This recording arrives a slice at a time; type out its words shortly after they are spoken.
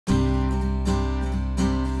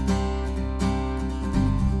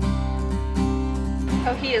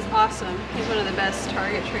Oh, he is awesome. He's one of the best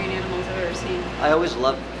target trained animals I've ever seen. I always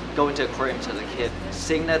loved going to aquariums as a kid.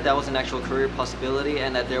 Seeing that that was an actual career possibility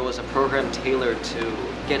and that there was a program tailored to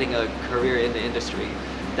getting a career in the industry,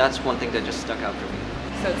 that's one thing that just stuck out for me.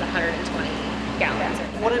 So it's 120 gallons.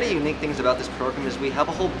 One of the unique things about this program is we have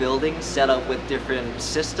a whole building set up with different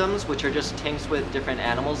systems, which are just tanks with different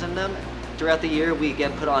animals in them. Throughout the year, we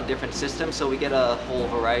get put on different systems, so we get a whole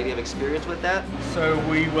variety of experience with that. So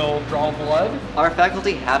we will draw blood. Our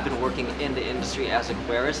faculty have been working in the industry as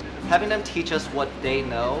aquarists. Having them teach us what they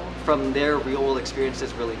know from their real-world experience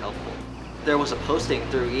is really helpful. There was a posting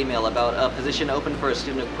through email about a position open for a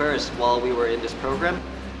student aquarist while we were in this program.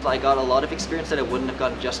 I got a lot of experience that I wouldn't have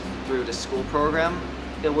gotten just through the school program.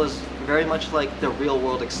 It was very much like the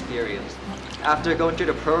real-world experience. After going through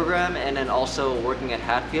the program and then also working at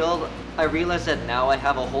Hatfield, I realized that now I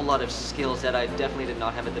have a whole lot of skills that I definitely did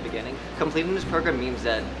not have at the beginning. Completing this program means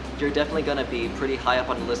that you're definitely going to be pretty high up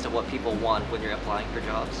on the list of what people want when you're applying for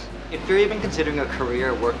jobs. If you're even considering a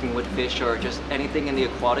career working with fish or just anything in the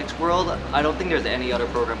aquatics world, I don't think there's any other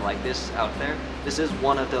program like this out there. This is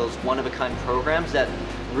one of those one-of-a-kind programs that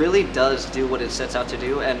really does do what it sets out to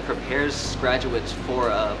do and prepares graduates for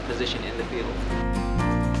a position in the field.